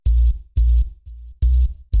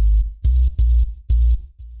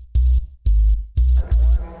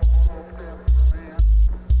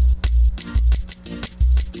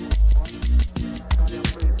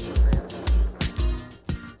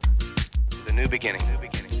New beginning.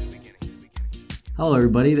 Hello,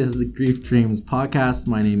 everybody. This is the Grief Dreams podcast.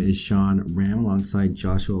 My name is Sean Ram alongside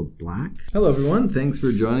Joshua Black. Hello, everyone. Thanks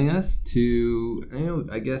for joining us to,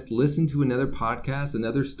 listen to another podcast,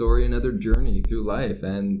 another story, another journey through life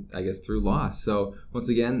and, through loss. So, once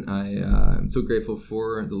again, I'm so grateful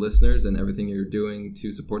for the listeners and everything you're doing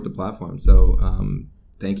to support the platform. So,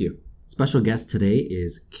 thank you. Special guest today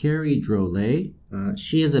is Carrie Drolet.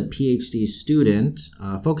 She is a PhD student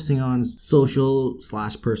focusing on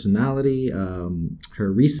social/personality.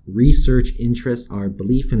 Her research interests are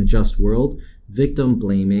belief in a just world, victim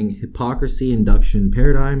blaming, hypocrisy induction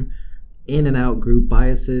paradigm, in and out group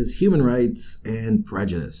biases, human rights, and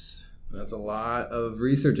prejudice. That's a lot of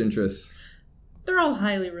research interests. They're all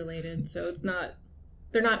highly related, so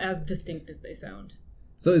they're not as distinct as they sound.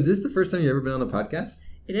 So is this the first time you've ever been on a podcast?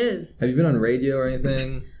 It is. Have you been on radio or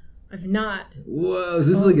anything? I've not. Whoa, this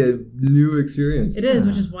is like a new experience. It is,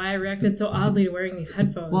 which is why I reacted so oddly to wearing these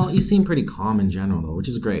headphones. Well, you seem pretty calm in general, though, which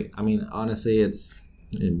is great. I mean, honestly,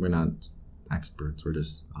 we're not experts. We're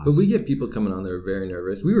just us. But we get people coming on that are very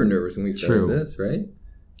nervous. We were nervous when we started this, right?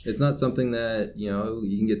 It's not something that,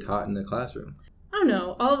 you can get taught in a classroom. I don't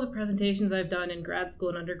know. All of the presentations I've done in grad school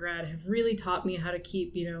and undergrad have really taught me how to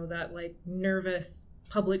keep, that nervous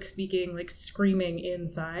public speaking, screaming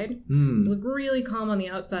inside. Look really calm on the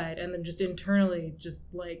outside and then just internally just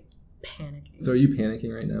panicking. So are you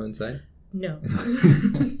panicking right now inside? No.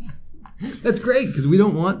 That's great because we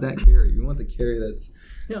don't want that Carrie. We want the Carrie that's...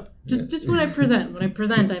 No, just when I present. When I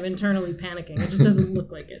present, I'm internally panicking. It just doesn't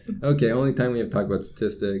look like it. Okay, only time we have to talk about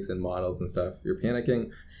statistics and models and stuff, you're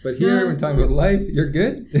panicking. But here, we're talking about life. You're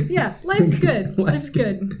good? Yeah, life's good. Life's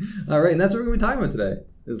good. All right, and that's what we're going to be talking about today,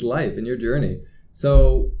 is life and your journey.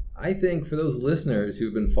 So I think for those listeners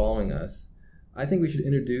who've been following us, I think we should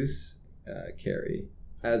introduce Carrie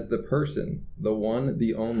as the person, the one,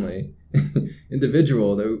 the only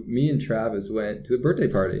individual that me and Travis went to the birthday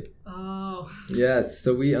party. Oh. Yes.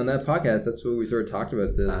 So on that podcast, that's what we sort of talked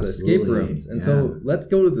about, this escape rooms. And so let's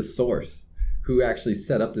go to the source who actually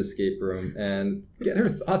set up the escape room and get her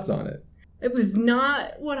thoughts on it. It was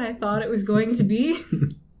not what I thought it was going to be.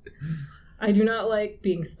 I do not like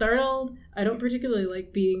being startled. I don't particularly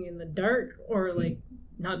like being in the dark or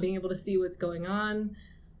not being able to see what's going on.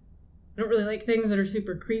 I don't really like things that are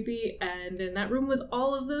super creepy, and in that room was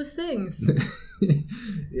all of those things.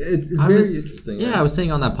 It's very interesting. Yeah, I was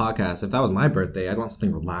saying on that podcast, if that was my birthday, I'd want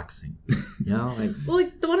something relaxing. Well,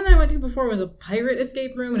 the one that I went to before was a pirate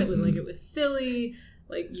escape room, and it was it was silly.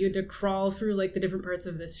 You had to crawl through, the different parts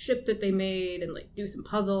of this ship that they made and, do some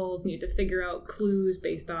puzzles. And you had to figure out clues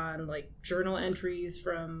based on, journal entries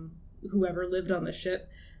from whoever lived on the ship.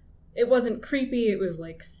 It wasn't creepy. It was,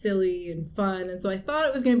 silly and fun. And so I thought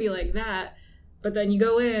it was going to be like that. But then you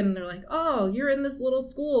go in and they're like, oh, you're in this little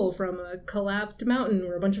school from a collapsed mountain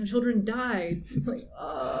where a bunch of children died.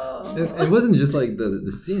 Oh. It wasn't just,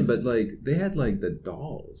 the scene, but, they had, the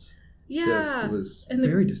dolls. Yeah. It was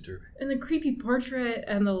very disturbing. And the creepy portrait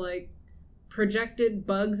and the, projected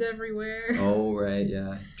bugs everywhere. Oh, right,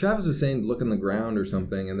 yeah. Travis was saying look on the ground or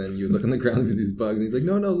something, and then you look on the ground with these bugs, and he's like,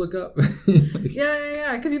 no, look up.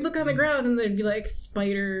 Yeah. Because you'd look on the ground, and there'd be,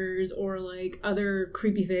 spiders or, other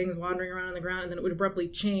creepy things wandering around on the ground, and then it would abruptly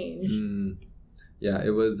change. Yeah, it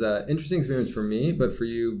was an interesting experience for me, but for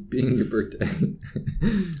you, being your birthday,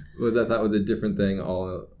 I thought was a different thing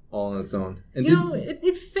all on its own. And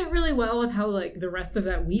it fit really well with how, the rest of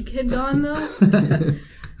that week had gone, though.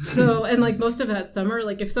 So, and, most of that summer,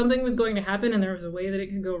 if something was going to happen and there was a way that it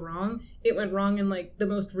could go wrong, it went wrong in, the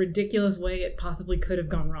most ridiculous way it possibly could have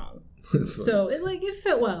gone wrong. So, it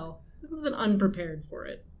fit well. I wasn't unprepared for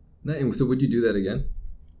it. So, would you do that again?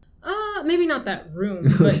 Maybe not that room,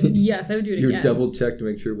 but yes, I would do it again. You double check to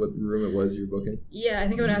make sure what room it was you're booking? Yeah, I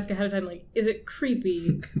think I would ask ahead of time, is it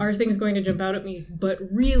creepy? Are things going to jump out at me? But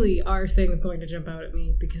really, are things going to jump out at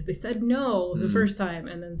me? Because they said no the first time,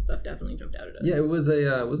 and then stuff definitely jumped out at us. Yeah, it was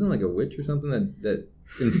wasn't a witch or something that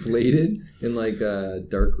inflated in a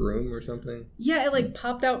dark room or something? Yeah, it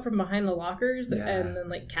popped out from behind the lockers and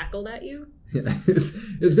then cackled at you. Yeah, it's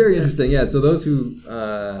very interesting. Yeah, so those who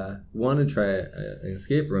want to try an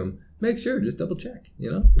escape room, make sure, just double check,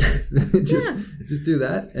 just do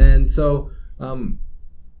that. And so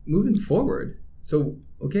moving forward, so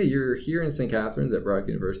okay, you're here in St. Catharines at Brock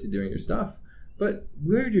University doing your stuff, but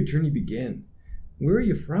where did your journey begin? Where are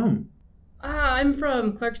you from? I'm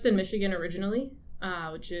from Clarkston, Michigan originally,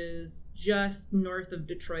 which is just north of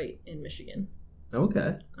Detroit in Michigan.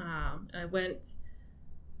 Okay. I went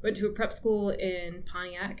to a prep school in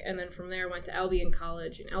Pontiac, and then from there went to Albion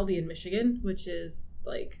College in Albion, Michigan, which is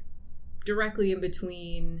directly in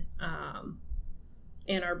between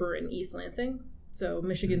Ann Arbor and East Lansing. So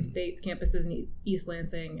Michigan State's campus is in East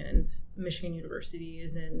Lansing, and Michigan University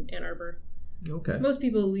is in Ann Arbor. Okay. Most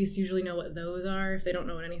people at least usually know what those are if they don't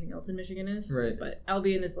know what anything else in Michigan is. Right. But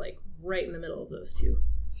Albion is like right in the middle of those two.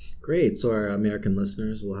 Great. So our American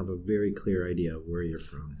listeners will have a very clear idea of where you're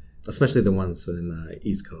from, especially the ones in the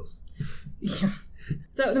East Coast. Yeah.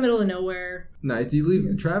 It's out in the middle of nowhere. Nice. Do you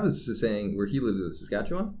leave? Travis was saying where he lives is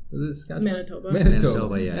Saskatchewan? Is it Saskatchewan? Manitoba.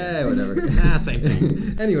 Manitoba, yeah. Hey, whatever. Same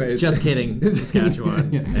thing. Anyway. Just kidding.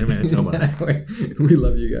 Saskatchewan and Manitoba. Anyway, we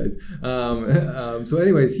love you guys. So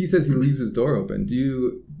anyways, he says he leaves his door open.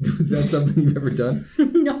 Is that something you've ever done?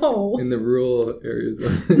 No. In the rural areas?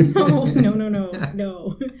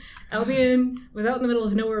 No. Albion was out in the middle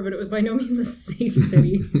of nowhere, but it was by no means a safe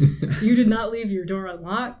city. You did not leave your door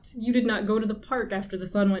unlocked. You did not go to the park after the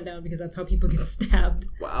sun went down because that's how people get stabbed.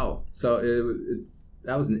 Wow. So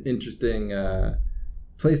that was an interesting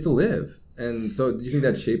place to live. And so do you think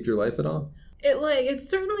that shaped your life at all? It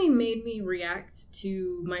certainly made me react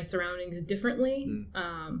to my surroundings differently,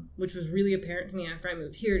 which was really apparent to me after I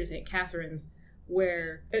moved here to St. Catharines,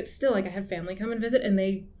 where it's still like I have family come and visit and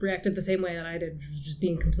they reacted the same way that I did, just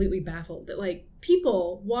being completely baffled that like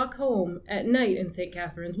people walk home at night in St.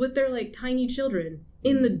 Catharines with their like tiny children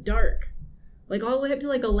in the dark. Like all the way up to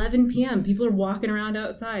like 11 p.m. People are walking around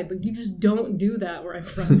outside. Like you just don't do that where I'm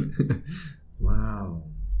from. Wow.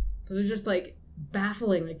 So it's just like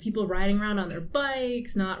baffling. Like people riding around on their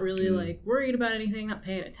bikes, not really like worried about anything, not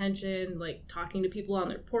paying attention, like talking to people on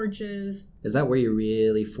their porches. Is that where you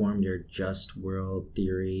really formed your just world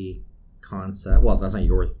theory concept? Well, that's not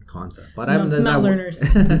your concept, but no, it's not learners.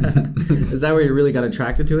 Is that where you really got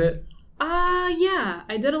attracted to it? Yeah.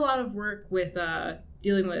 I did a lot of work with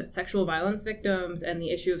dealing with sexual violence victims and the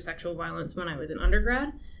issue of sexual violence when I was in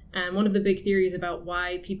undergrad. And one of the big theories about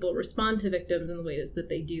why people respond to victims in the ways that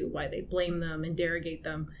they do, why they blame them and derogate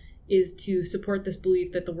them, is to support this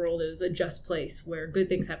belief that the world is a just place where good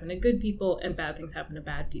things happen to good people and bad things happen to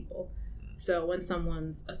bad people. So when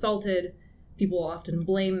someone's assaulted, people will often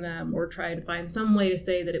blame them or try and find some way to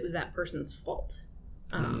say that it was that person's fault,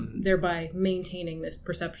 thereby maintaining this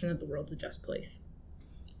perception that the world's a just place.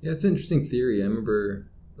 Yeah, it's an interesting theory. I remember,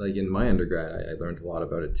 like, in my undergrad, I learned a lot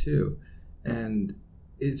about it, too. And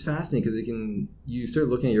it's fascinating because you start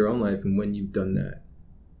looking at your own life and when you've done that,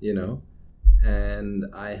 you know? And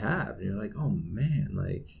I have. And you're like, oh, man,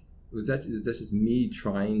 like, is that just me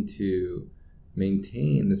trying to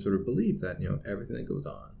maintain this sort of belief that, you know, everything that goes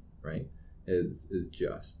on, right, is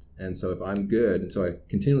just. And so if I'm good, and so I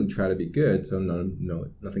continually try to be good, so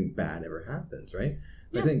nothing bad ever happens, right?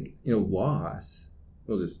 Yeah. I think, you know, loss,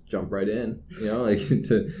 we'll just jump right in, you know, like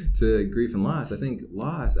to grief and loss. I think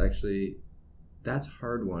loss actually, that's a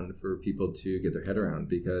hard one for people to get their head around,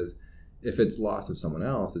 because if it's loss of someone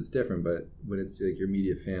else, it's different. But when it's like your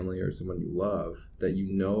immediate family or someone you love that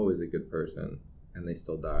you know is a good person and they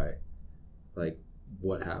still die, like,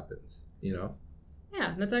 what happens, you know?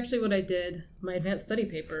 Yeah, that's actually what I did my advanced study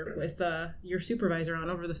paper with your supervisor on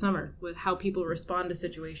over the summer, was how people respond to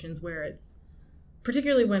situations where it's,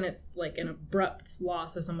 particularly when it's like an abrupt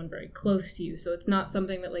loss of someone very close to you. So it's not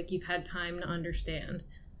something that like you've had time to understand.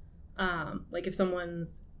 Like if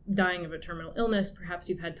someone's dying of a terminal illness, perhaps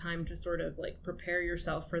you've had time to sort of like prepare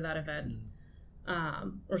yourself for that event,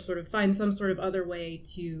 or sort of find some sort of other way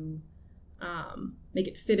to make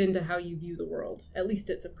it fit into how you view the world. At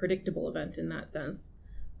least it's a predictable event in that sense.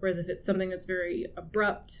 Whereas if it's something that's very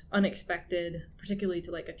abrupt, unexpected, particularly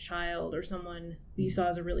to like a child or someone that you saw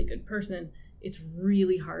as a really good person, it's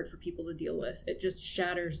really hard for people to deal with. It just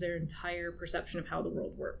shatters their entire perception of how the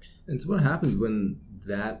world works. And so what happens when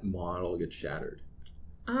that model gets shattered?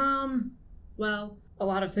 Well, a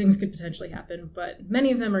lot of things could potentially happen, but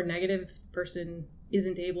many of them are negative. If the person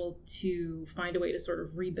isn't able to find a way to sort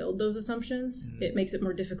of rebuild those assumptions, it makes it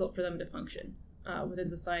more difficult for them to function within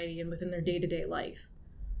society and within their day-to-day life.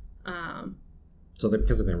 So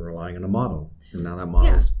because they've been relying on a model, and now that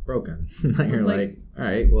model's broken. Now you're like, all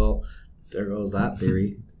right, well, there goes that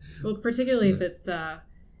theory. Well, particularly if it's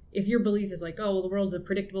if your belief is like, oh, well, the world's a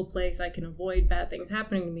predictable place, I can avoid bad things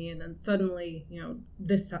happening to me, and then suddenly, you know,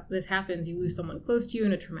 this happens, you lose someone close to you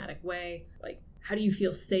in a traumatic way. Like, how do you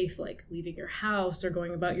feel safe, like leaving your house or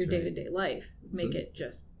going about your day-to-day life? Make it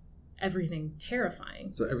just everything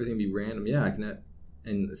terrifying. So everything be random. Yeah, I can.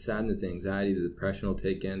 And the sadness, the anxiety, the depression will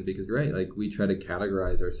take in, because right, like we try to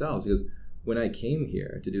categorize ourselves. Because when I came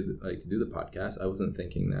here to do the podcast, I wasn't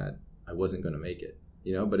thinking that I wasn't going to make it,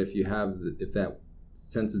 you know. But if that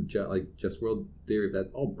sense of just world theory, if that's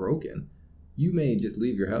all broken, you may just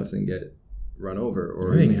leave your house and get run over, or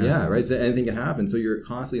right. So anything can happen. So you're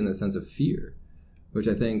constantly in the sense of fear, which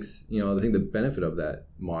I think the benefit of that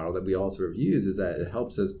model that we all sort of use is that it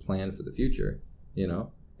helps us plan for the future,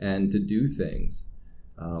 and to do things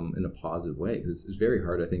in a positive way. Because it's very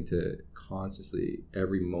hard, I think, to consciously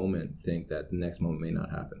every moment think that the next moment may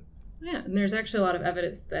not happen. Yeah, and there's actually a lot of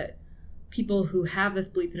evidence that people who have this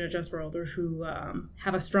belief in a just world, or who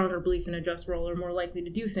have a stronger belief in a just world, are more likely to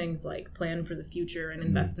do things like plan for the future and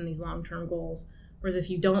invest in these long-term goals. Whereas if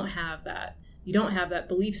you don't have that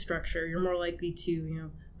belief structure, you're more likely to,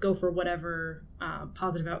 go for whatever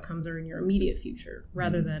positive outcomes are in your immediate future,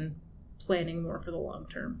 rather than planning more for the long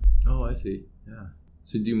term. Oh, I see. Yeah.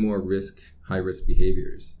 So do more high risk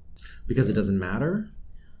behaviors. Because it doesn't matter?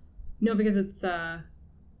 No, because it's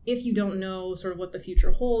if you don't know sort of what the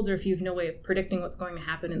future holds, or if you have no way of predicting what's going to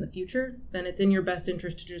happen in the future, then it's in your best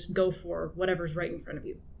interest to just go for whatever's right in front of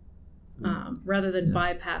you, rather than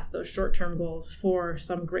bypass those short-term goals for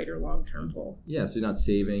some greater long-term goal. Yeah, so you're not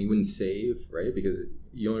saving. You wouldn't save, right? Because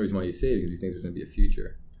the only reason why you save is because you think there's going to be a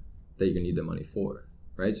future that you're going to need the money for,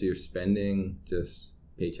 right? So you're spending just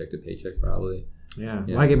paycheck to paycheck probably. Yeah.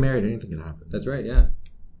 Why get married? Anything can happen. That's right, yeah.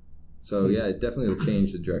 So yeah, it definitely will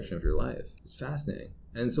change the direction of your life. It's fascinating.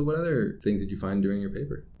 And so what other things did you find during your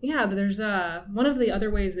paper? Yeah, there's one of the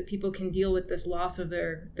other ways that people can deal with this loss of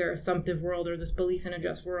their assumptive world, or this belief in a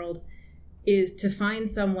just world, is to find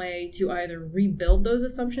some way to either rebuild those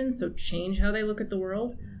assumptions, so change how they look at the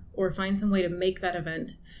world, or find some way to make that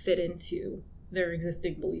event fit into their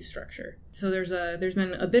existing belief structure. So there's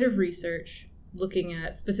been a bit of research looking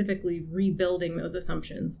at specifically rebuilding those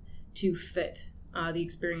assumptions to fit the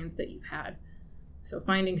experience that you've had. So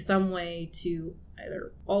finding some way to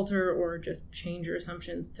either alter or just change your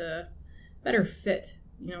assumptions to better fit,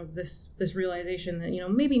 this realization that,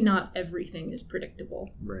 maybe not everything is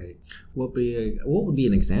predictable. Right. What would be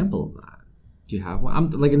an example of that? Do you have one? I'm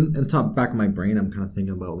like in top back of my brain, I'm kind of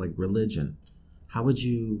thinking about like religion. How would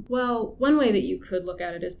you? Well, one way that you could look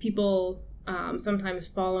at it is people sometimes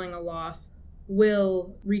following a loss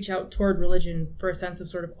will reach out toward religion for a sense of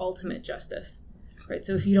sort of ultimate justice. Right,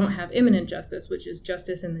 so if you don't have imminent justice, which is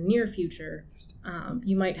justice in the near future,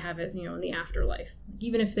 you might have it, in the afterlife.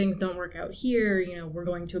 Even if things don't work out here, we're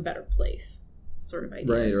going to a better place, sort of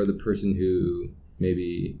idea. Right, or the person who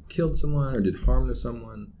maybe killed someone or did harm to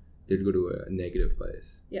someone, they'd go to a negative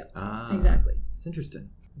place. Yep, exactly. That's interesting.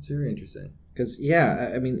 It's very interesting. Because,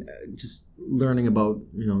 I mean, just learning about,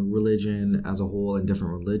 religion as a whole and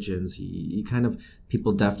different religions, you kind of,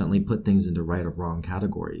 people definitely put things into right or wrong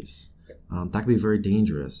categories. That could be very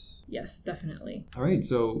dangerous. Yes, definitely. All right,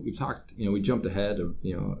 so we've talked, we jumped ahead of,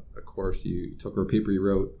 a course you took, or a paper you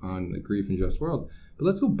wrote on the grief and just world. But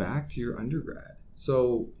let's go back to your undergrad.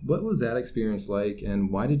 So what was that experience like, and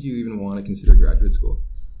why did you even want to consider graduate school?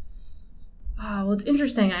 Well, it's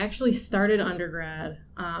interesting. I actually started undergrad.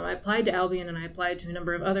 I applied to Albion, and I applied to a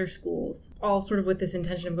number of other schools, all sort of with this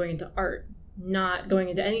intention of going into art, not going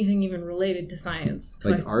into anything even related to science. So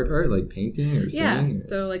like art, like painting or singing? Yeah,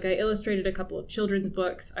 so like I illustrated a couple of children's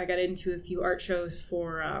books. I got into a few art shows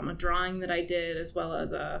for a drawing that I did, as well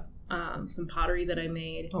as some pottery that I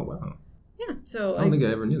made. Oh, wow. Yeah, so I don't think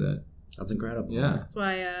I ever knew that. That's incredible. Yeah. That's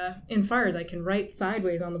why in FARS I can write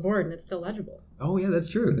sideways on the board and it's still legible. Oh, yeah, that's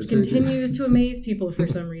true. It continues to amaze people for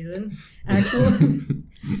some reason. Actually,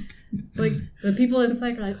 like the people in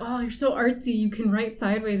psych are like, "Oh, you're so artsy. You can write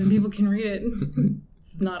sideways and people can read it."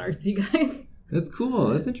 It's not artsy, guys. That's cool.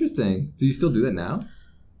 That's interesting. Do you still do that now?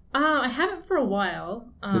 I haven't for a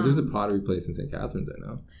while. Because there's a pottery place in St. Catharines, I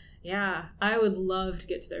know. Yeah, I would love to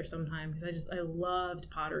get to there sometime because I loved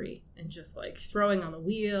pottery and just like throwing on the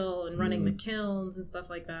wheel and running the kilns and stuff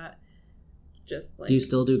like that. Just like. Do you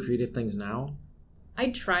still do creative things now? I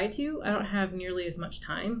try to. I don't have nearly as much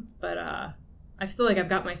time, but I feel like I've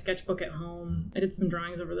got my sketchbook at home. I did some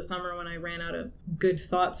drawings over the summer when I ran out of good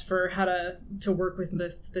thoughts for how to work with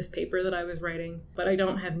this paper that I was writing, but I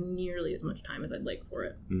don't have nearly as much time as I'd like for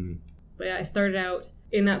it. But yeah, I started out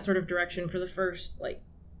in that sort of direction for the first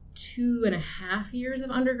 2.5 years of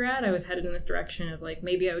undergrad. I was headed in this direction of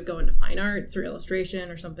maybe I would go into fine arts or illustration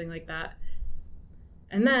or something like that.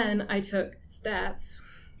 And then I took stats,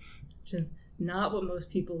 which is not what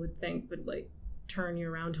most people would think would turn you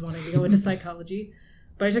around to wanting to go into psychology.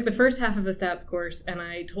 But I took the first half of the stats course and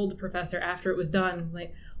I told the professor after it was done, I was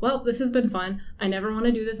like, well, this has been fun. I never want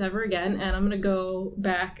to do this ever again. And I'm going to go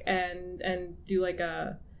back and do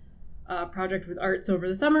a project with arts over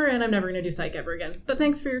the summer, and I'm never going to do psych ever again. But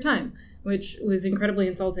thanks for your time, which was incredibly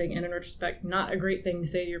insulting and in retrospect, not a great thing to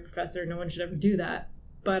say to your professor. No one should ever do that.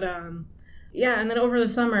 But yeah, and then over the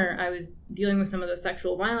summer, I was dealing with some of the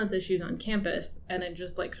sexual violence issues on campus, and it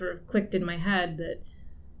just sort of clicked in my head that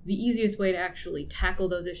the easiest way to actually tackle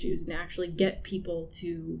those issues and actually get people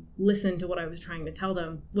to listen to what I was trying to tell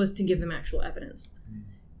them was to give them actual evidence.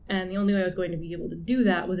 And the only way I was going to be able to do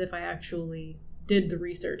that was if I actually did the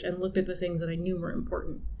research and looked at the things that I knew were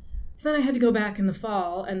important. So then I had to go back in the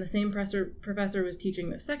fall, and the same professor was teaching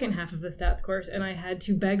the second half of the stats course, and I had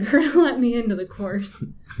to beg her to let me into the course,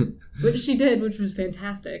 which she did, which was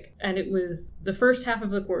fantastic. And it was, the first half of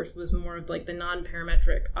the course was more of like the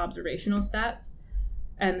non-parametric observational stats,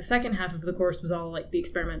 and the second half of the course was all like the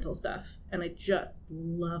experimental stuff, and I just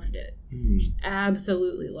loved it. Just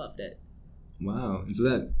absolutely loved it. Wow. And so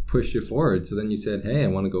that pushed you forward. So then you said, hey, I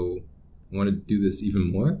want to do this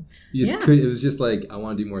even more. You just it was just like, I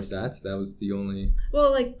want to do more stats. That was the only...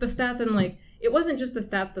 Well, like the stats, and like, it wasn't just the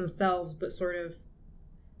stats themselves, but sort of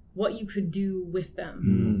what you could do with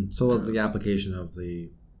them. So was the application of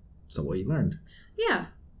what you learned? Yeah.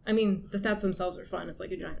 I mean, the stats themselves are fun. It's like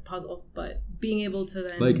a giant puzzle, but being able to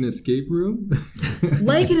then... Like an escape room?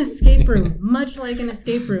 Like an escape room. Much like an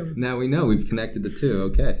escape room. Now we know. We've connected the two.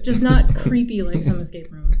 Okay. Just not creepy like some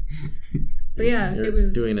escape rooms. But yeah, You're it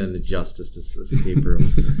was... doing an injustice to escape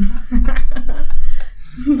rooms.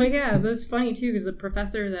 But yeah, it was funny too, because the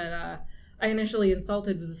professor that I initially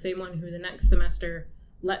insulted was the same one who the next semester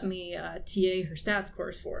let me TA her stats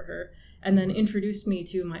course for her, and then introduced me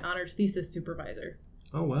to my honors thesis supervisor.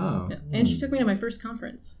 Oh, wow. Yeah. And she took me to my first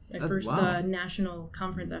conference, my first wow. National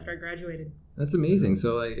conference after I graduated. That's amazing.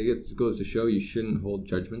 So like, I guess it goes to show you shouldn't hold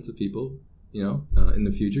judgments of people, in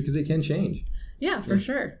the future, because they can change. Yeah, for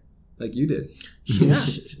sure. Like you did.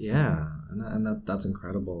 Yeah, and that's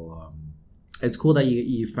incredible. It's cool that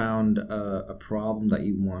you found a problem that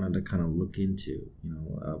you wanted to kind of look into.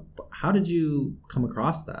 How did you come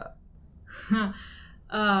across that?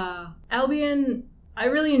 Albion, I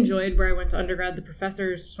really enjoyed where I went to undergrad. The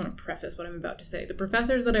professors, just want to preface what I'm about to say. The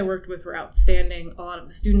professors that I worked with were outstanding. A lot of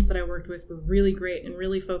the students that I worked with were really great and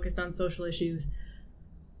really focused on social issues.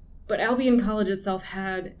 But Albion College itself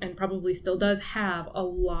had, and probably still does have, a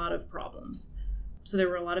lot of problems. So there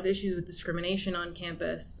were a lot of issues with discrimination on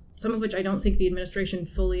campus, some of which I don't think the administration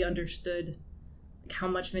fully understood how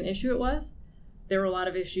much of an issue it was. There were a lot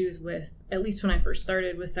of issues with, at least when I first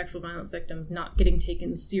started, with sexual violence victims not getting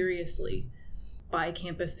taken seriously by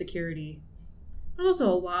campus security. There's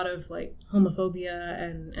also a lot of like homophobia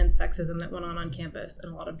and sexism that went on campus,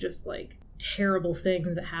 and a lot of just like terrible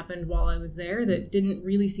things that happened while I was there that didn't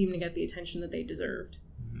really seem to get the attention that they deserved.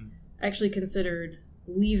 Mm-hmm. I actually considered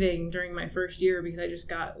leaving during my first year because I just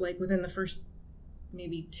got, like, within the first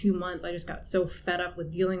maybe 2 months, I just got so fed up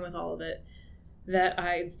with dealing with all of it that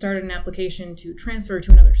I started an application to transfer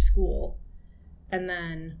to another school, and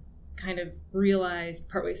then kind of realized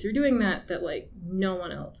partway through doing that like no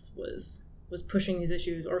one else was pushing these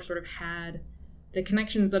issues or sort of had the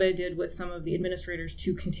connections that I did with some of the administrators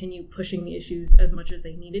to continue pushing the issues as much as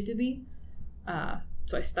they needed to be.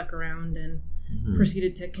 So I stuck around and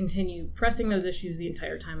proceeded to continue pressing those issues the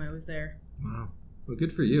entire time I was there. Wow. Well,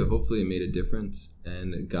 good for you. Hopefully it made a difference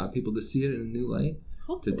and it got people to see it in a new light.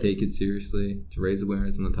 Hopefully. To take it seriously, to raise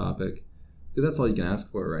awareness on the topic. Because that's all you can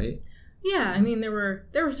ask for, right? Yeah, I mean, there were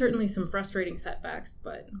certainly some frustrating setbacks,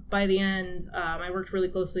 but by the end, I worked really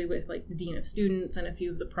closely with like the dean of students and a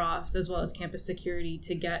few of the profs, as well as campus security,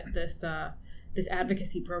 to get this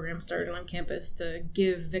advocacy program started on campus to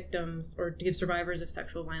give victims or to give survivors of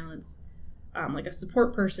sexual violence like a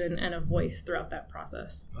support person and a voice throughout that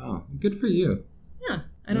process. Wow, good for you. Yeah,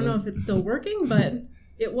 I don't know if it's still working, but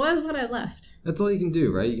it was what I left. That's all you can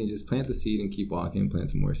do, right? You can just plant the seed and keep walking and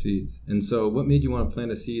plant some more seeds. And so what made you want to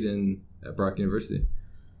plant a seed at Brock University?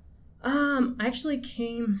 I actually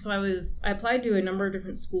I applied to a number of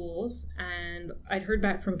different schools, and I'd heard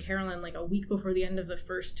back from Carolyn like a week before the end of the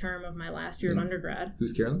first term of my last year of undergrad.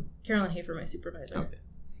 Who's Carolyn? Carolyn Hafer, my supervisor. Okay.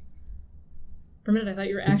 For a minute, I thought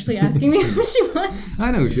you were actually asking me who she was.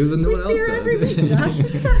 I know who she was, but no one else does. We see her every week, Josh. What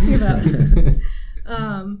are you talking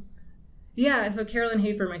about? Yeah, so Carolyn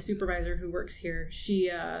Hafer, my supervisor who works here, she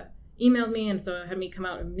emailed me and so had me come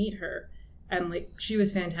out and meet her. And like, she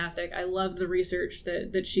was fantastic. I loved the research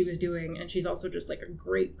that she was doing, and she's also just like a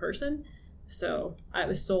great person. So I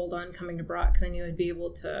was sold on coming to Brock because I knew I'd be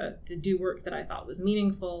able to do work that I thought was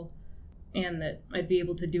meaningful, and that I'd be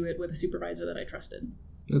able to do it with a supervisor that I trusted.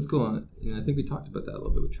 That's cool. I think we talked about that a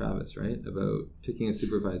little bit with Travis, right? About picking a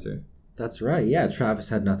supervisor. That's right. Yeah, Travis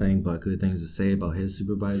had nothing but good things to say about his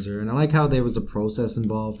supervisor, and I like how there was a process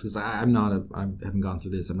involved because I haven't gone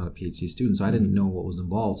through this. I'm not a PhD student, so I didn't know what was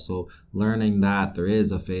involved. So learning that there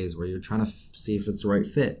is a phase where you're trying to see if it's the right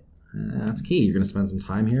fit, that's key. You're going to spend some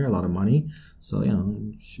time here, a lot of money, so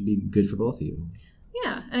it should be good for both of you.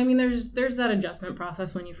 Yeah, and I mean, there's that adjustment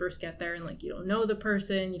process when you first get there, and like you don't know the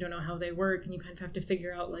person, you don't know how they work, and you kind of have to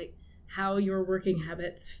figure out like how your working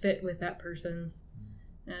habits fit with that person's.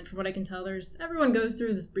 And from what I can tell, everyone goes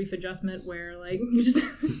through this brief adjustment where like you just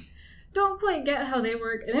don't quite get how they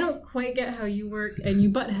work, and they don't quite get how you work, and you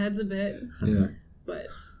butt heads a bit. Yeah. But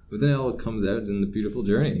then it all comes out in the beautiful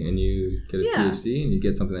journey, and you get a PhD, and you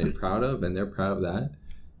get something that you're proud of, and they're proud of that.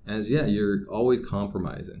 And you're always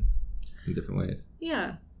compromising in different ways.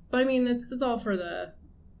 Yeah, but I mean, it's all for the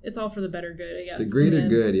better good, I guess. The greater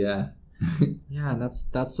good, yeah. Yeah, and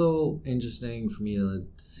that's so interesting for me to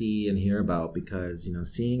see and hear about, because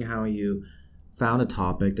seeing how you found a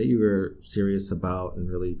topic that you were serious about and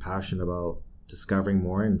really passionate about discovering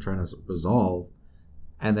more and trying to resolve,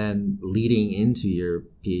 and then leading into your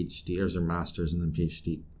PhD or your master's and then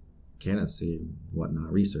PhD candidacy and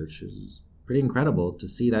whatnot, research is pretty incredible to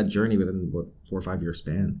see that journey within 4 or 5 year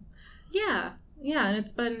span. Yeah, and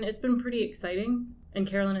it's been pretty exciting. And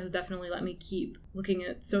Carolyn has definitely let me keep looking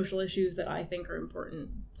at social issues that I think are important.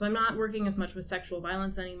 So I'm not working as much with sexual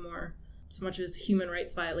violence anymore, so much as human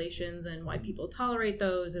rights violations and why people tolerate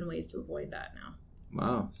those and ways to avoid that now.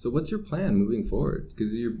 Wow. So what's your plan moving forward?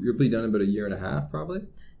 Because you'll be done in about 1.5 years, probably?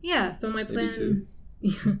 Yeah, so my plan... Maybe 2.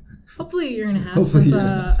 Yeah, hopefully 1.5 years, since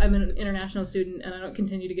I'm an international student and I don't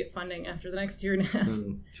continue to get funding after the next 1.5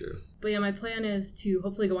 years. True. But yeah, my plan is to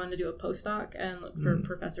hopefully go on to do a postdoc and look for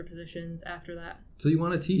professor positions after that. So you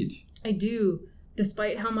want to teach? I do.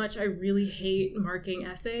 Despite how much I really hate marking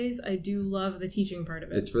essays, I do love the teaching part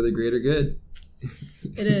of it. It's for the greater good.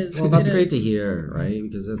 It is. Well, that's great to hear, right?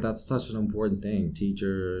 Because that's such an important thing.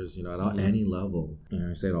 Teachers, at any level,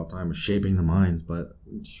 I say it all the time, are shaping the minds, but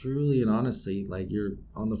truly and honestly, like, you're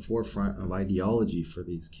on the forefront of ideology for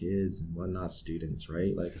these kids and whatnot, students,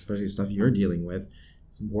 right? Like, especially stuff you're dealing with,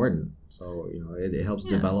 it's important. So, it helps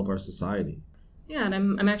develop our society. Yeah, and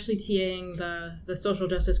I'm actually TAing the social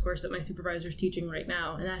justice course that my supervisor's teaching right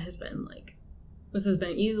now, and that has been this has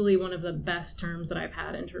been easily one of the best terms that I've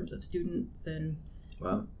had in terms of students. And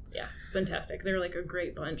wow. Yeah, it's fantastic. They're like a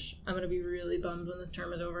great bunch. I'm going to be really bummed when this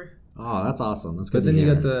term is over. Oh, that's awesome. That's good. But then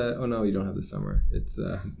you got you don't have the summer. It's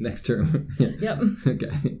next term. Yep.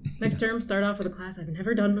 Okay. Next term, start off with a class I've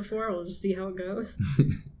never done before. We'll just see how it goes.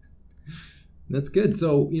 That's good.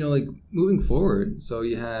 So, moving forward, so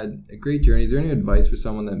you had a great journey. Is there any advice for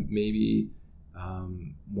someone that maybe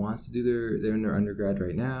wants to do they're in their undergrad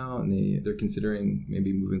right now and they're considering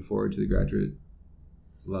maybe moving forward to the graduate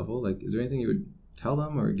level? Like, is there anything you would tell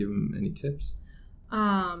them or give them any tips?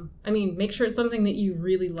 I mean, make sure it's something that you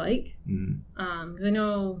really like. Because I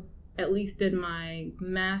know, at least in my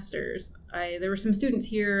master's, there were some students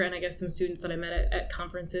here, and I guess some students that I met at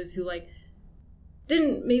conferences who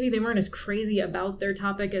they weren't as crazy about their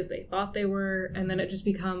topic as they thought they were, and then it just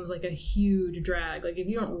becomes like a huge drag. Like, if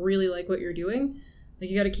you don't really like what you're doing,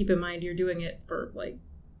 you got to keep in mind you're doing it for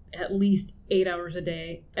at least 8 hours a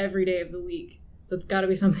day, every day of the week. So it's got to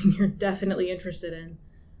be something you're definitely interested in.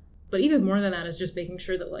 But even more than that is just making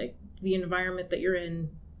sure that the environment that you're in,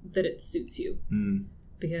 that it suits you.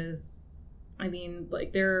 Because I mean,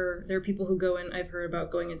 there are people who go in, I've heard about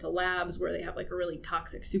going into labs where they have a really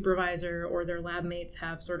toxic supervisor, or their lab mates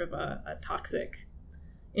have sort of a toxic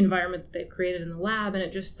environment that they've created in the lab, and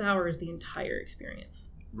it just sours the entire experience.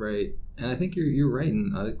 Right. And I think you're right.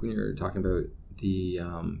 And I like when you're talking about the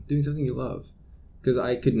doing something you love. Because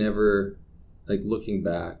I could never, looking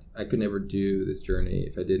back, I could never do this journey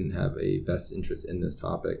if I didn't have a vested interest in this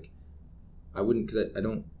topic. I wouldn't, because I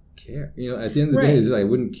don't care. At the end of the day, it's I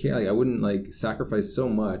wouldn't care. I wouldn't sacrifice so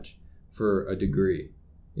much for a degree.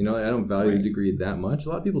 I don't value the degree that much. A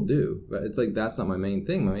lot of people do, but it's that's not my main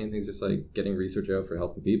thing. My main thing is just getting research out for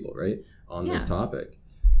helping people, right, on this topic.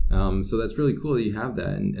 So that's really cool that you have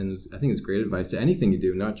that, and I think it's great advice to anything you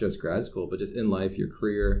do, not just grad school, but just in life, your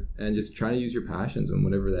career, and just trying to use your passions and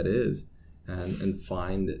whatever that is, and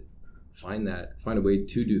find a way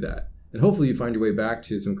to do that, and hopefully you find your way back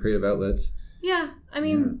to some creative outlets. Yeah, I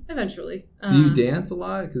mean, eventually. Do you dance a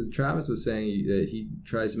lot? Because Travis was saying that he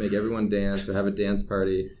tries to make everyone dance or have a dance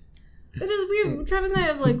party. It's just weird. Travis and I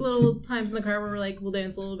have little times in the car where we'll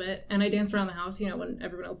dance a little bit, and I dance around the house, when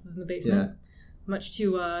everyone else is in the basement. Yeah. Much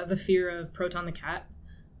to the fear of Proton the cat.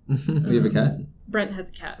 You have a cat? Brent has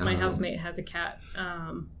a cat. My housemate has a cat.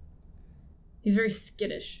 He's very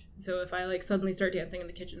skittish, so if I suddenly start dancing in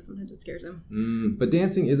the kitchen, sometimes it scares him. But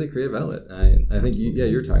dancing is a creative outlet. I think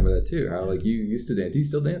you're talking about that too. How you used to dance. Do you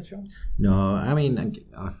still dance, Sean? No, I mean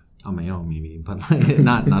on my own maybe, but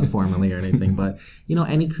not formally or anything. But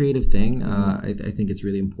any creative thing, I think it's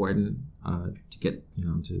really important to get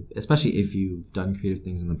to, especially if you've done creative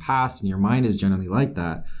things in the past and your mind is generally like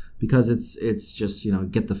that. because it's just,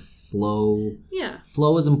 get the flow. Yeah.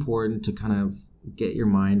 Flow is important to kind of get your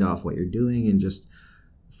mind off what you're doing and just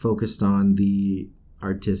focused on the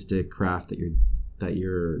artistic craft that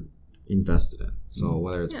you're invested in. So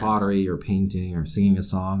whether it's pottery or painting or singing a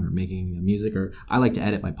song or making music, or I like to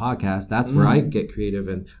edit my podcast, that's where I get creative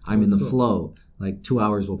and I'm in the flow. Like 2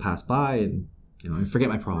 hours will pass by and I forget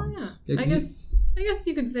my problems. Oh, yeah. I guess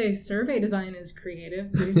you could say survey design is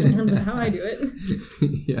creative, at least in terms of how I do it.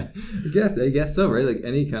 Yeah, I guess so, right? Like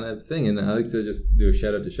any kind of thing. And I like to just do a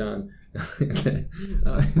shout out to Sean.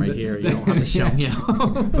 Right here, you don't have to show me.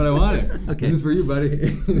 But I want it. Okay. This is for you,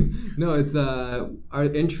 buddy. No, it's our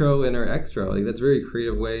intro and our extra. Like that's a very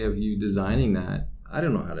creative way of you designing that. I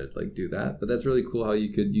don't know how to do that, but that's really cool how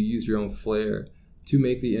you use your own flair to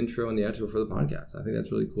make the intro and the outro for the podcast. I think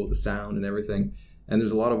that's really cool, the sound and everything. And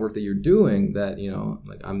there's a lot of work that you're doing that,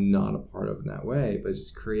 I'm not a part of in that way, but it's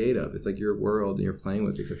just creative. It's like your world and you're playing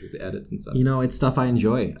with it, especially with the edits and stuff. It's stuff I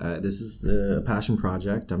enjoy. This is a passion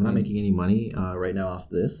project. I'm not making any money right now off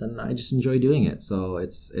this, and I just enjoy doing it. So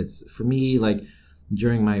it's for me, like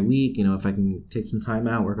during my week, if I can take some time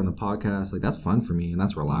out, work on the podcast, like that's fun for me and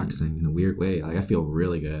that's relaxing in a weird way. Like I feel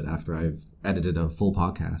really good after I've edited a full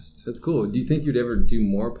podcast. That's cool. Do you think you'd ever do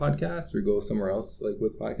more podcasts or go somewhere else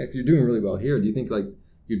with podcasts? You're doing really well here. Do you think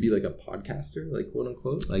you'd be like a podcaster, like quote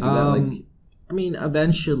unquote? Like is that I mean,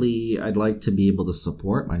 eventually I'd like to be able to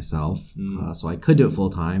support myself. So I could do it full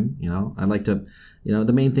time, I'd like to,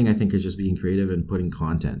 the main thing I think is just being creative and putting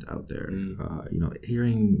content out there.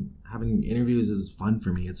 Having interviews is fun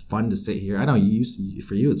for me. It's fun to sit here. I know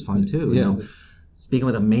for you it's fun too, speaking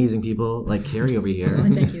with amazing people like Carrie over here. Oh,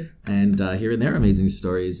 thank you. And hearing their amazing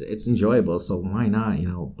stories, it's enjoyable. So why not,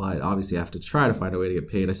 But obviously I have to try to find a way to get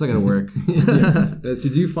paid. I still got to work. So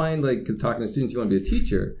do you find, because talking to students, you want to be a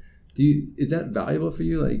teacher, is that valuable for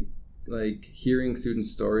you, like hearing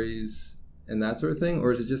students' stories and that sort of thing?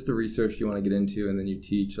 Or is it just the research you want to get into and then you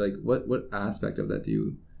teach? Like what aspect of that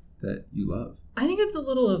you love? I think it's a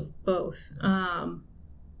little of both.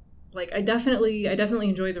 I definitely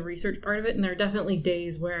enjoy the research part of it, and there are definitely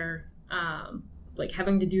days where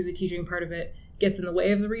having to do the teaching part of it gets in the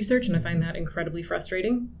way of the research, and I find that incredibly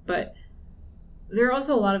frustrating. But there are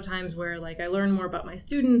also a lot of times where I learn more about my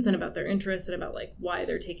students and about their interests and about why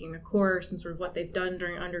they're taking the course and sort of what they've done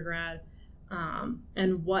during undergrad,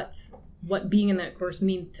 and what being in that course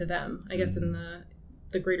means to them, I guess, in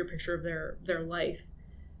the greater picture of their life.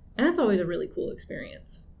 And that's always a really cool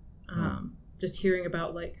experience. Just hearing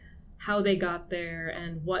about how they got there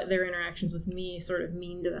and what their interactions with me sort of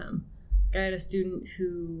mean to them. I had a student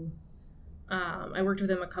who I worked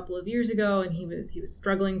with him a couple of years ago, and he was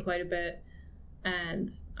struggling quite a bit. And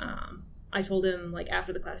I told him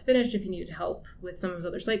after the class finished, if he needed help with some of his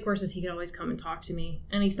other psych courses, he could always come and talk to me.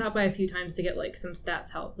 And he stopped by a few times to get some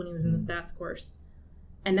stats help when he was in the stats course.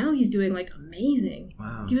 And now he's doing amazing.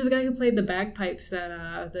 Wow. He was the guy who played the bagpipes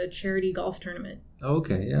at the charity golf tournament. Oh,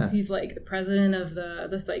 okay, yeah. He's the president of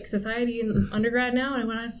the psych society in undergrad now.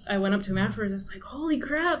 And I went up to him afterwards. I was like, holy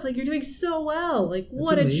crap, you're doing so well.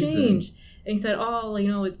 What a change. And he said,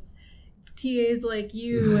 it's TAs like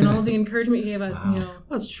you and all the encouragement you gave us. Wow.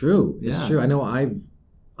 That's true. It's true. I know I've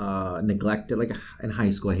neglected, in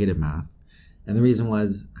high school, I hated math. And the reason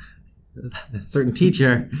was a certain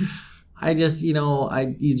teacher, I just, he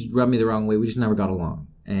just rubbed me the wrong way. We just never got along.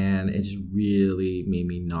 And it just really made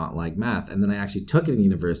me not like math. And then I actually took it in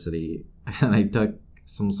university, and I took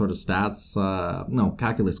some sort of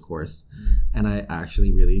calculus course. And I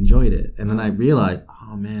actually really enjoyed it. And then I realized,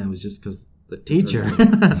 oh man, it was just because the teacher.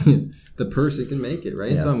 The person can make it,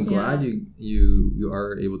 right? Yes. So I'm glad you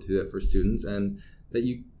are able to do that for students, and that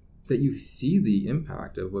you see the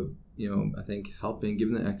impact of what, I think helping,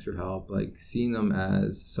 giving them extra help, seeing them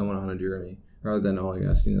as someone on a journey rather than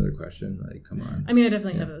asking another question. Come on. I mean, I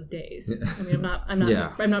definitely have those days. I mean,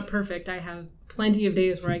 I'm not perfect. I have plenty of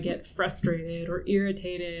days where I get frustrated or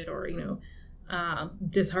irritated or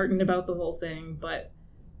disheartened about the whole thing, but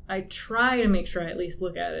I try to make sure I at least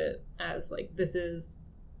look at it as this is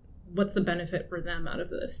what's the benefit for them out of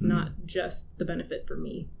this, not just the benefit for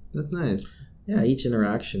me. That's nice. Yeah, each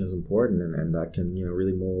interaction is important, and that can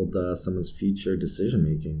really mold someone's future decision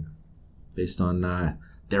making based on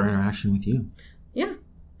their interaction with you. Yeah,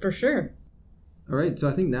 for sure. All right, so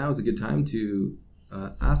I think now is a good time to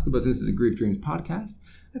ask about, since this is a Grief Dreams podcast,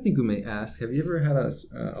 I think we may ask, have you ever had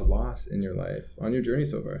a loss in your life on your journey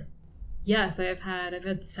so far? Yes, I've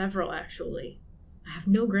had several, actually. I have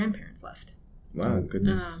no grandparents left. Wow,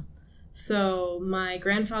 goodness. So my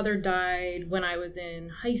grandfather died when I was in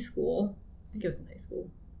high school. I think it was in high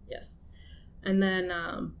school. Yes. And then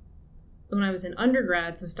when I was in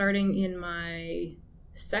undergrad, so starting in my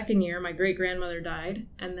second year, my great-grandmother died.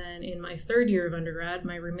 And then in my third year of undergrad,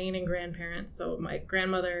 my remaining grandparents, so my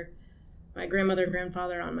grandmother, and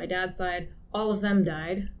grandfather on my dad's side, all of them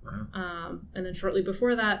died. Wow. And then shortly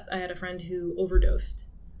before that, I had a friend who overdosed.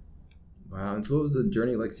 Wow. And so what was the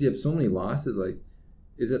journey like? So you have so many losses. Like,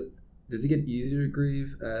 does it get easier to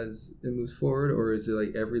grieve as it moves forward, or is it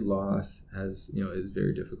like every loss is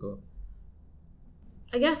very difficult?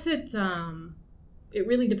 I guess it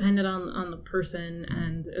really depended on the person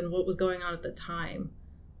and what was going on at the time.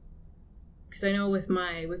 Because I know with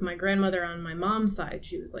my grandmother on my mom's side,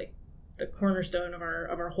 she was like the cornerstone of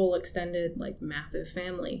our whole extended, like, massive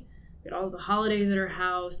family. We had all the holidays at her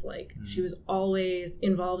house. Like, she was always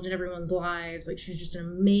involved in everyone's lives. Like, she was just an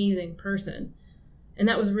amazing person. And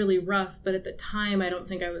that was really rough. But at the time, I don't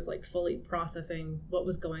think I was, like, fully processing what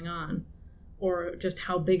was going on or just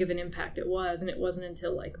how big of an impact it was. And it wasn't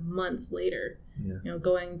until, like, months later,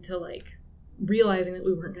 going to, like, realizing that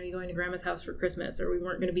we weren't going to be going to Grandma's house for Christmas, or we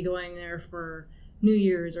weren't going to be going there for New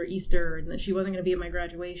Year's or Easter, and that she wasn't going to be at my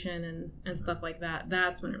graduation and stuff like that.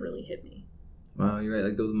 That's when it really hit me. Wow, you're right.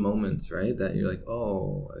 Like those moments, right? That you're like,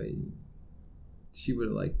 she would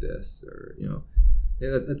have liked this, or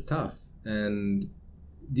that's tough. And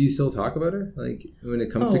do you still talk about her? Like when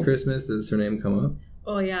it comes to Christmas, does her name come up?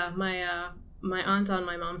 Oh yeah, my aunt on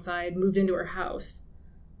my mom's side moved into her house.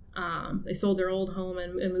 They sold their old home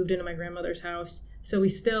and moved into my grandmother's house. So we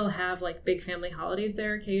still have like big family holidays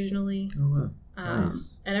there occasionally. Oh wow.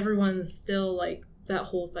 Nice. And everyone's still like, that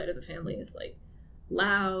whole side of the family is like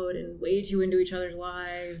loud and way too into each other's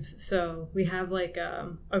lives. So we have like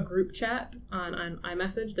a group chat on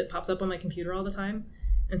iMessage that pops up on my computer all the time.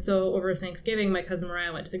 And so over Thanksgiving, my cousin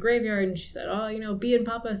Mariah went to the graveyard and she said, B and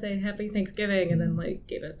Papa say Happy Thanksgiving, and then like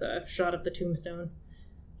gave us a shot of the tombstone.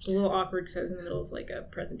 It's a little awkward because I was in the middle of like a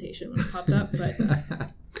presentation when it popped up, but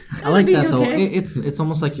I like that though. It's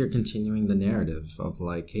almost like you're continuing the narrative of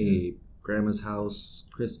like, hey, Grandma's house,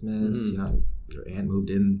 Christmas, your aunt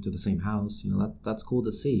moved into the same house. That's cool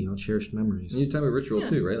to see, cherished memories. And you're talking about ritual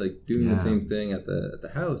too, right? Like doing the same thing at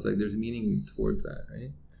the house. Like there's meaning towards that,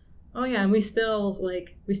 right? Oh yeah, and we still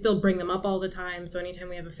bring them up all the time. So anytime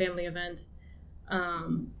we have a family event,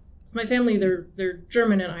 so my family, they're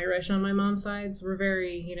German and Irish on my mom's side, so we're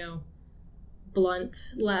very, blunt,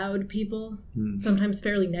 loud people, sometimes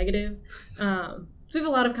fairly negative. So we have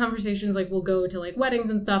a lot of conversations, like we'll go to like weddings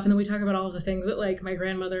and stuff, and then we talk about all of the things that like my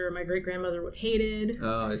grandmother or my great-grandmother would have hated.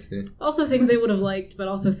 Oh, I see. Also things they would have liked, but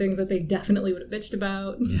also things that they definitely would have bitched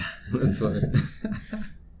about. Yeah, that's funny.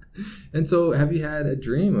 And so have you had a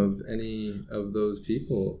dream of any of those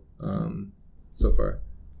people so far?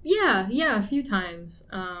 Yeah, a few times.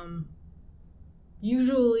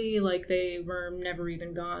 Usually like they were never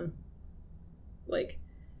even gone. Like,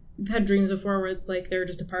 I've had dreams before where it's like they're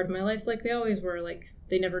just a part of my life, like they always were. Like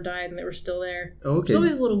they never died and they were still there. Oh, okay. It's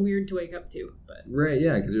always a little weird to wake up to, but right,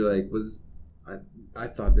 yeah, because you're like, I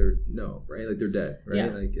thought they're right, like they're dead, right? Yeah.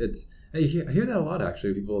 Like I hear that a lot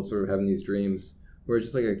actually. People sort of having these dreams where it's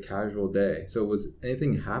just like a casual day. So was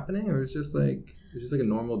anything happening, or it's just like a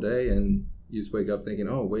normal day and you just wake up thinking,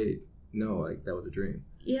 oh wait, no, like that was a dream?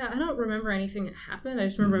 Yeah, I don't remember anything that happened. I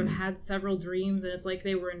just remember I've had several dreams, and it's like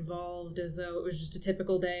they were involved as though it was just a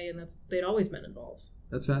typical day, and they'd always been involved.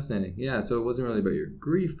 That's fascinating. Yeah, so it wasn't really about your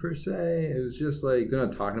grief per se. It was just like they're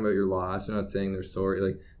not talking about your loss. They're not saying they're sorry.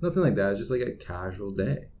 Like nothing like that. It's just like a casual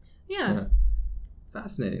day. Yeah.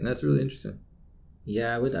 Fascinating. That's really interesting.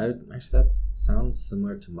 Yeah, I would actually, that sounds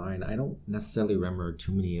similar to mine. I don't necessarily remember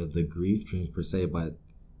too many of the grief dreams per se, but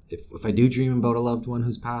if I do dream about a loved one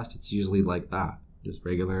who's passed, it's usually like that. Just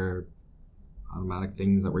regular automatic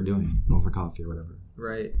things that we're doing over coffee or whatever.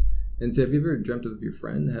 Right. And so have you ever dreamt of your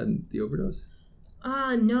friend that had the overdose?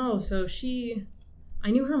 No. So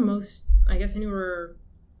I knew her most, I guess I knew her,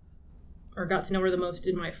 or got to know her the most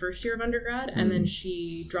in my first year of undergrad, and then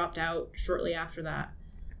she dropped out shortly after that.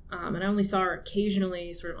 And I only saw her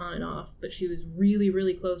occasionally, sort of on and off, but she was really,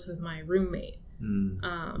 really close with my roommate.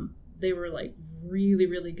 They were like really,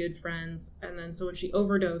 really good friends. And then so when she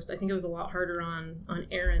overdosed, I think it was a lot harder on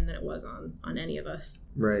Erin than it was on any of us.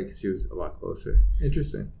 Right, because she was a lot closer.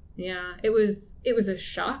 Interesting. Yeah, it was a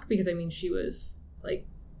shock because I mean she was like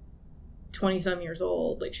 20-some years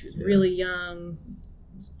old. Like she was really young,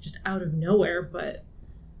 just out of nowhere. But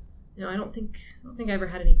I don't think I ever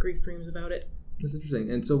had any grief dreams about it. That's interesting.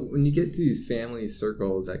 And so when you get to these family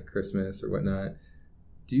circles at Christmas or whatnot,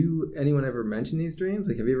 do anyone ever mention these dreams?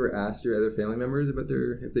 Like, have you ever asked your other family members about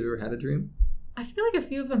if they've ever had a dream? I feel like a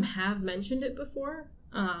few of them have mentioned it before.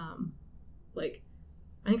 Like,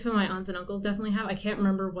 I think some of my aunts and uncles definitely have. I can't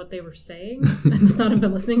remember what they were saying. I must not have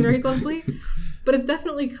been listening very closely. But it's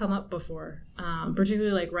definitely come up before,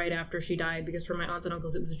 particularly like right after she died, because for my aunts and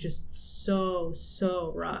uncles, it was just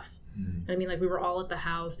so rough. And I mean, like we were all at the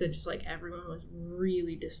house and just like everyone was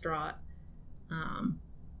really distraught.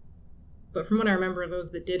 But from what I remember, those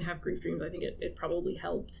that did have grief dreams, I think it probably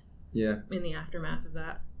helped. Yeah. In the aftermath of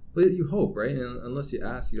that. But you hope, right? And unless you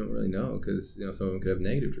ask, you don't really know, because someone could have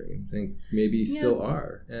negative dreams and maybe still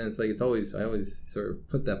are. And it's like I always sort of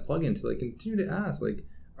put that plug in to like continue to ask, like,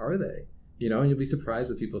 are they? And you'll be surprised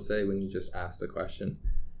what people say when you just ask the question.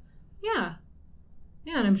 Yeah,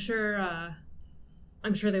 and I'm sure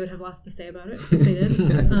they would have lots to say about it if they did.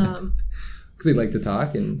 Because they like to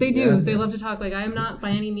talk, and they do. They love to talk. Like I am not by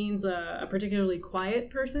any means a particularly quiet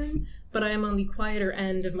person, but I am on the quieter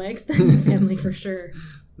end of my extended family for sure.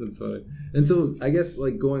 That's funny. And so I guess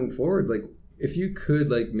like going forward, like if you could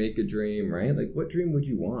like make a dream, right? Like what dream would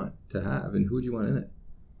you want to have, and who would you want in it?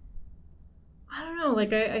 I don't know.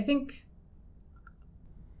 Like I think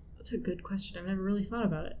that's a good question. I've never really thought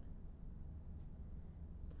about it.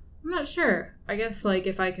 I'm not sure. I guess like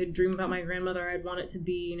if I could dream about my grandmother, I'd want it to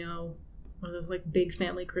be, one of those like big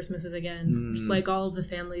family Christmases again. Just like all of the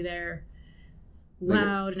family there.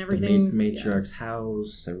 Loud like and everything. The matriarch's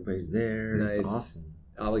house, everybody's there. Nice. That's awesome.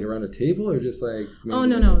 Like around a table or just like... Oh,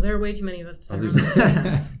 no. There are way too many of us to fit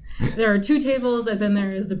around. There are 2 tables, and then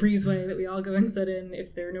there is the breezeway that we all go and sit in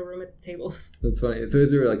if there are no room at the tables. That's funny. So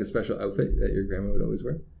is there like a special outfit that your grandma would always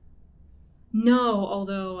wear? No,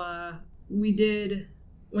 although we did...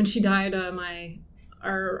 When she died,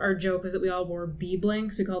 our joke was that we all wore bee bling,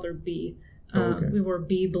 so we called her Bee. Okay. We wore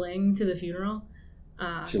bee bling to the funeral.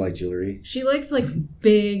 She liked jewelry. She liked like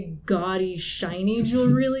big, gaudy, shiny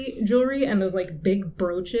jewelry, and those like big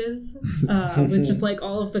brooches with just like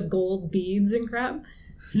all of the gold beads and crap.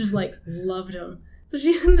 She just like loved them. So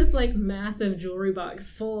she had this like massive jewelry box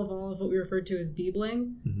full of all of what we referred to as bee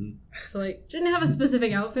bling. Mm-hmm. So like she didn't have a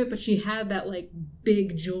specific outfit, but she had that like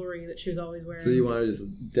big jewelry that she was always wearing. So you wanted to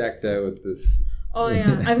just decked out with this. Oh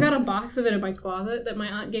yeah, I've got a box of it in my closet that my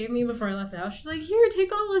aunt gave me before I left the house. She's like, "Here,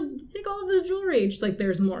 take all of this jewelry." She's like,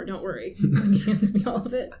 "There's more. Don't worry." She hands me all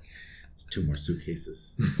of it. It's 2 more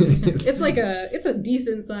suitcases. It's a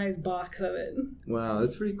decent sized box of it. Wow,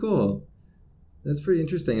 that's pretty cool. That's pretty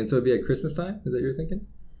interesting. And so it'd be at Christmas time? Is that what you're thinking?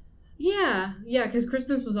 Yeah, because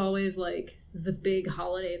Christmas was always like the big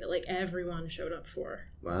holiday that like everyone showed up for.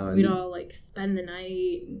 Wow. We'd all like spend the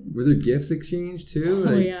night. Was there gifts exchanged too?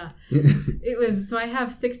 Oh yeah. It was, so I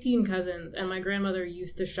have 16 cousins, and my grandmother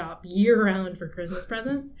used to shop year round for Christmas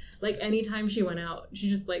presents. Like anytime she went out, she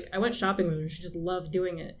just like, I went shopping with her. She just loved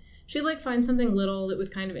doing it. She'd like find something little that was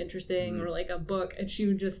kind of interesting or like a book, and she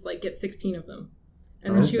would just like get 16 of them.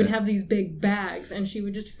 And then she would have these big bags, and she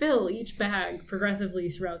would just fill each bag progressively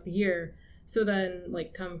throughout the year. So then,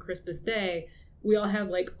 like, come Christmas Day, we all had,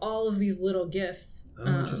 like, all of these little gifts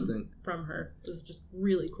from her. It was just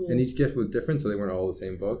really cool. And each gift was different, so they weren't all the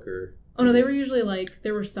same book? Or? Oh, no, they were usually, like,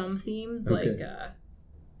 there were some themes, like,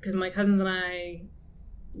 because my cousins and I,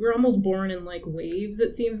 we're almost born in, like, waves,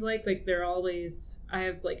 it seems like. Like, they're always, I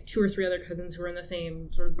have, like, 2 or 3 other cousins who are in the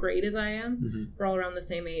same sort of grade as I am. Mm-hmm. We're all around the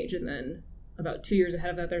same age, and then about 2 years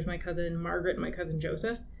ahead of that, there's my cousin Margaret and my cousin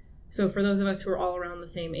Joseph. So for those of us who are all around the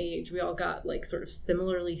same age, we all got like sort of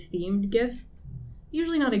similarly themed gifts.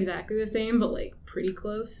 Usually not exactly the same, but like pretty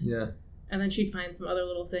close. Yeah. And then she'd find some other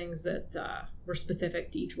little things that were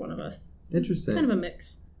specific to each one of us. Interesting. Kind of a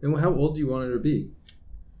mix. And how old do you want her to be?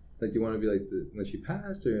 Like, do you want to be like when she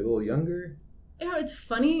passed, or a little younger? It's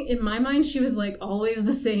funny. In my mind, she was like always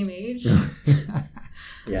the same age.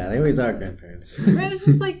 Yeah, they always are grandparents. Right? It's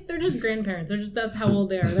just like, they're just grandparents. That's how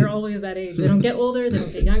old they are. They're always that age. They don't get older. They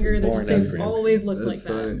don't get younger. They always look like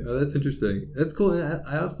funny. that. Oh, that's interesting. That's cool. And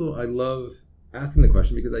I love asking the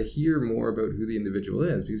question because I hear more about who the individual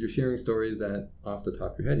is, because you're sharing stories that off the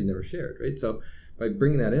top of your head you never shared, right? So by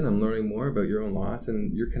bringing that in, I'm learning more about your own loss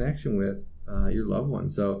and your connection with your loved one.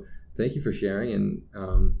 So thank you for sharing,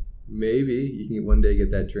 and maybe you can one day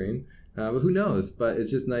get that dream, but who knows? But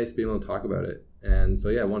it's just nice being able to talk about it. And so,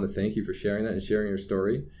 yeah, I want to thank you for sharing that and sharing your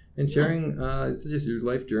story and sharing just your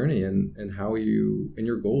life journey and how you and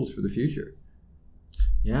your goals for the future.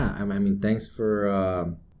 Yeah, I mean, thanks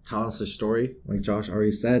for telling us the story, like Josh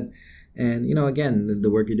already said. And, again, the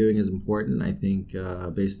work you're doing is important. I think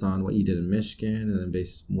based on what you did in Michigan and then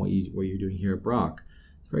based on what you're doing here at Brock,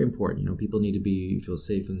 it's very important. People need to feel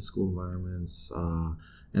safe in school environments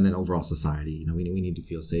and then overall society. We need to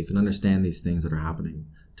feel safe and understand these things that are happening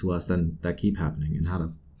to us then that keep happening and how to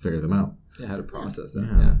figure them out. Yeah, how to process them.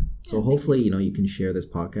 Yeah. So hopefully, you can share this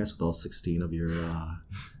podcast with all 16 of your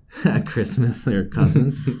at Christmas. They're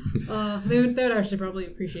cousins. They would actually probably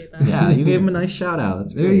appreciate that. Yeah, you gave them a nice shout out.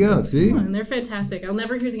 That's There great. you go. See? And they're fantastic. I'll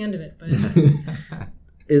never hear the end of it, but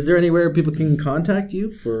Is there anywhere people can contact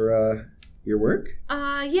you for your work?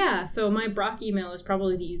 yeah. So my Brock email is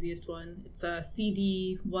probably the easiest one. It's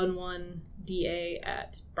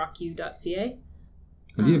cd11da@brocku.ca.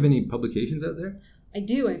 Do you have any publications out there? I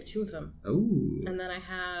do. I have 2 of them. Oh. And then I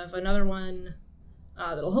have another one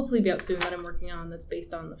that'll hopefully be out soon that I'm working on that's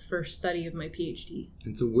based on the first study of my PhD.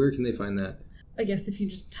 And so where can they find that? I guess if you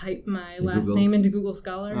just type my In last Google? name into Google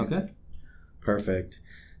Scholar. Okay. Perfect.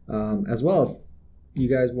 As well, if you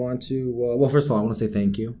guys want to, well, first of all, I want to say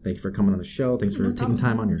thank you. Thank you for coming on the show. Thanks for No taking problem.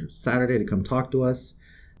 time on your Saturday to come talk to us.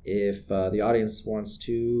 If the audience wants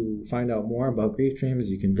to find out more about Grief Dreams,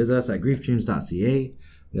 you can visit us at griefdreams.ca.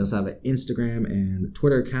 We also have an Instagram and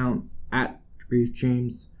Twitter account at Grief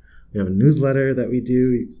Dreams. We have a newsletter that we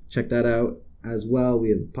do. You can check that out as well. We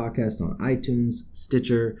have a podcast on iTunes,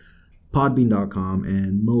 Stitcher, Podbean.com,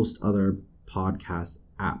 and most other podcast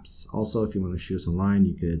apps. Also, if you want to shoot us a line,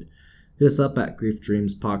 you could hit us up at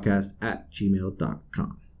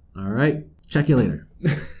griefdreamspodcast@gmail.com. All right. Check you later.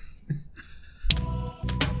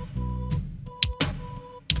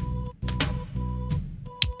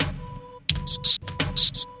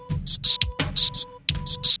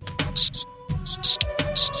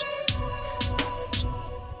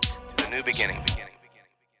 The new beginning.